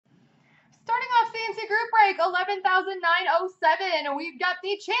Fancy Group Break, 11,907. We've got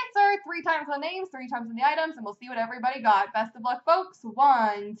the Chancer, 3 times on the names, 3 times on the items, and we'll see what everybody got. Best of luck, folks.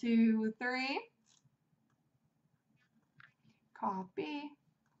 1, 2, 3. Copy.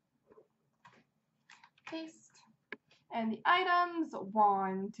 Paste. And the items,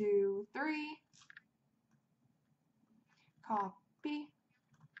 1, 2, 3. Copy.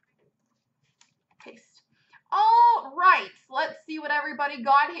 Paste. All right, let's see what everybody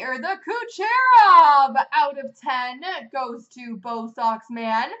got here. The Kucherov out of 10 goes to Bo Sox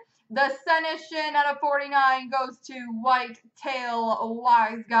Man. The Senishin out of 49 goes to White Tail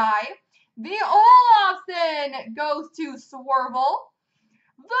Wise Guy. The Olofsson goes to Swervel.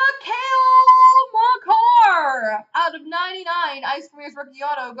 The Kale Makar out of 99, Ice Premier's Rookie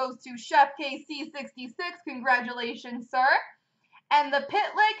Auto goes to Chef KC66. Congratulations, sir. And the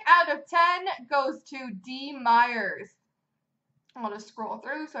Pitlick out of 10 goes to D. Myers. I'll just scroll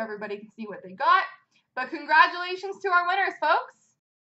through so everybody can see what they got. But congratulations to our winners, folks.